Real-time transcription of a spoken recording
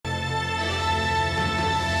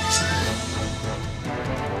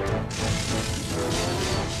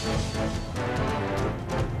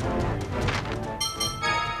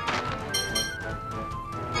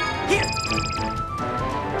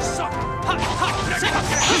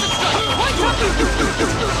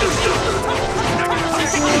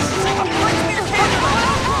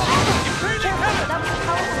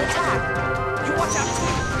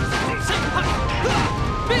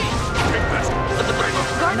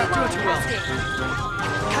Not doing too well.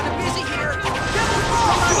 Kinda busy here.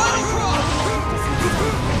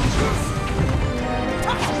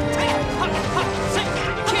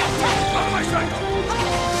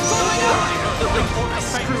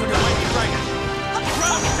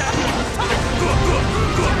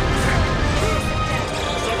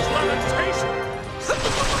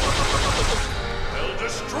 They'll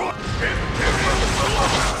destroy him.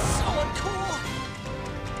 So uncool.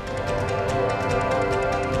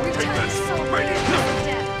 Return soul from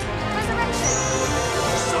death. Resurrection.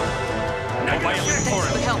 Thanks for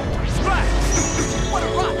the help. What a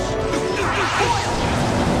rush!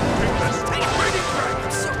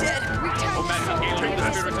 I'm so dead. Return soul from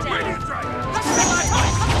death.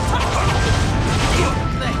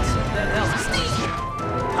 Thanks, that helps.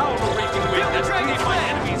 How will we can win and defeat my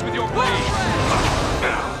enemies with your blade?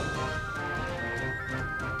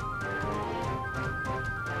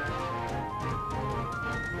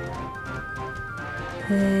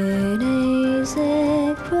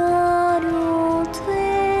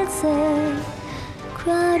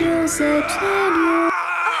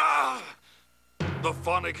 The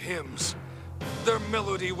phonic hymns. Their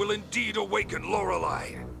melody will indeed awaken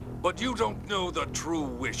Lorelei. But you don't know the true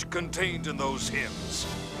wish contained in those hymns.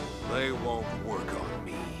 They won't work on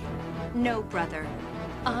me. No, brother.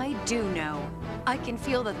 I do know. I can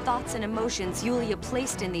feel the thoughts and emotions Yulia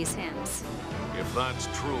placed in these hymns. If that's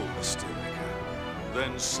true, Mysterica,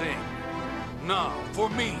 then sing. Now, for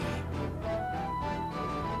me.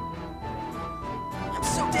 I'm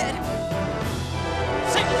so dead.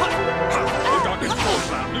 Sing hot! The darkest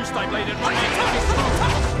foreground, loose thy blade and run my tongue.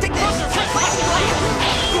 Take this! Flash blade!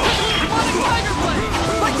 Demonic tiger blade!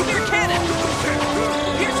 Light spear cannon!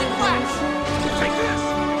 Piercing flash! Take this!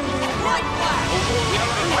 Light flash!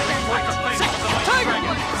 Tiger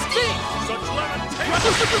blade! Sting! Such levitation!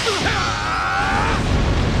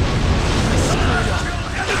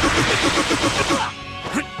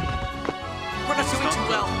 We're not doing too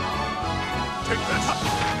well. Take this!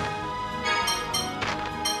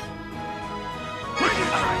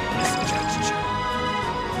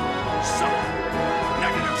 So,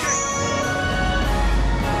 negative gain!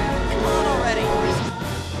 Come on already.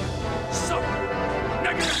 So,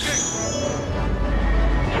 negative gain!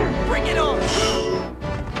 Bring it on!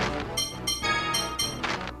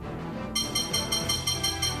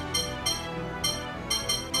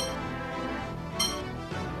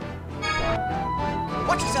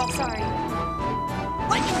 Watch yourself. Sorry.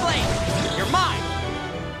 Lightning blade! You're mine!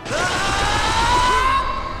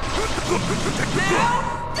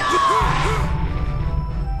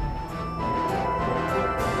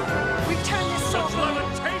 Return this soul Such from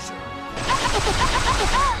levitation!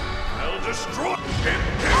 I'll destroy him!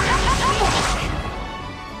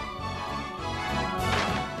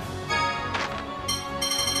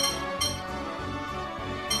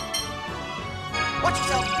 Watch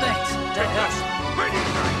yourself! Thanks, that helps. Radiant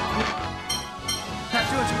Knight! Not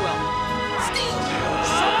doing too well. Steel!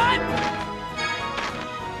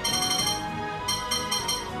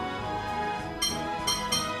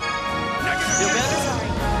 Feel better?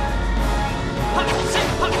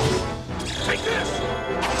 Take this!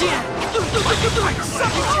 Return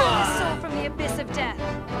the soul from the abyss of death.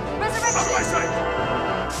 Out of my Resurrection. sight!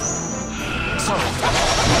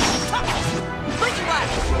 Breaking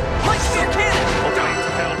blast! Light spear cannon! Die to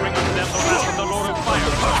hell, bring unto them the wrath of the Lord of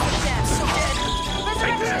Fire. So dead!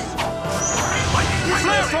 Take this! Resurrection.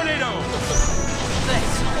 Flare tornado!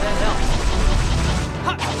 Thanks, that helps.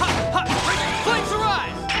 Flames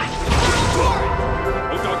arise!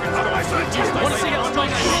 O darkness out of my sight! Use thy Wanna see blade how and strong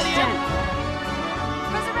run I my really am?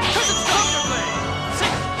 Resurrection. Thunder blade!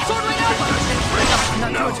 Sing! Sword right out!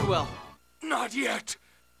 Not doing too well. Not yet!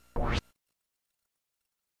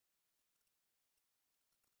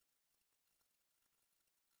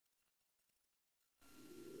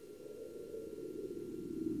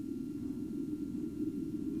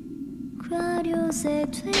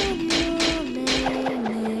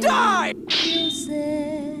 Die! Too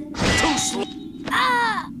slow!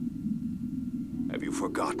 Have you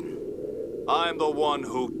forgotten? I'm the one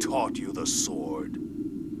who taught you the sword.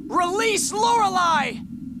 Release Lorelei!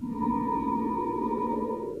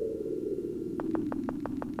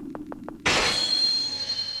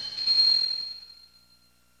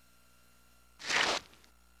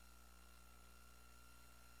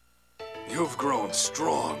 You've grown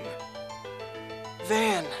strong.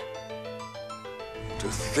 Van. To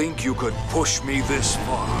think you could push me this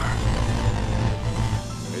far.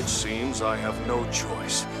 It seems I have no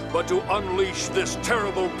choice but to unleash this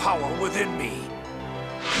terrible power within me.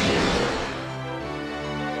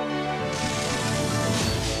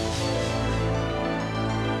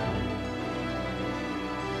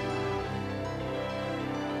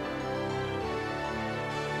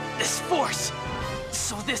 This force!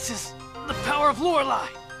 So this is the power of Lorelei!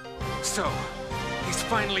 So, he's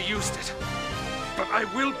finally used it. But I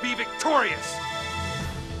will be victorious!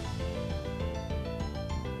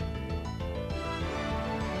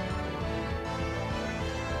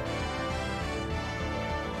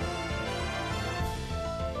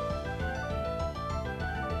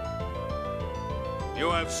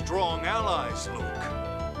 You have strong allies,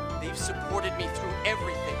 Luke. They've supported me through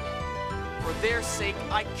everything. For their sake,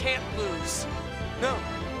 I can't lose. No,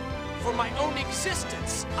 for my own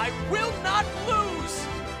existence, I will not lose!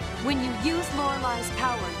 When you use Lorelei's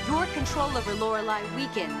power, your control over Lorelei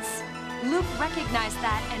weakens. Luke recognized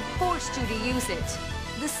that and forced you to use it.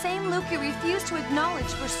 The same Luke you refused to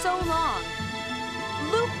acknowledge for so long.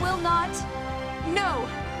 Luke will not... No!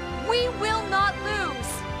 We will not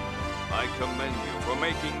lose! I commend you for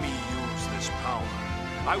making me use this power.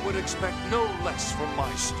 I would expect no less from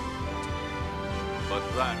my student. But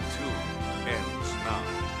that, too, ends now.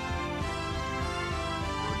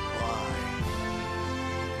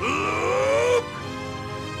 Goodbye.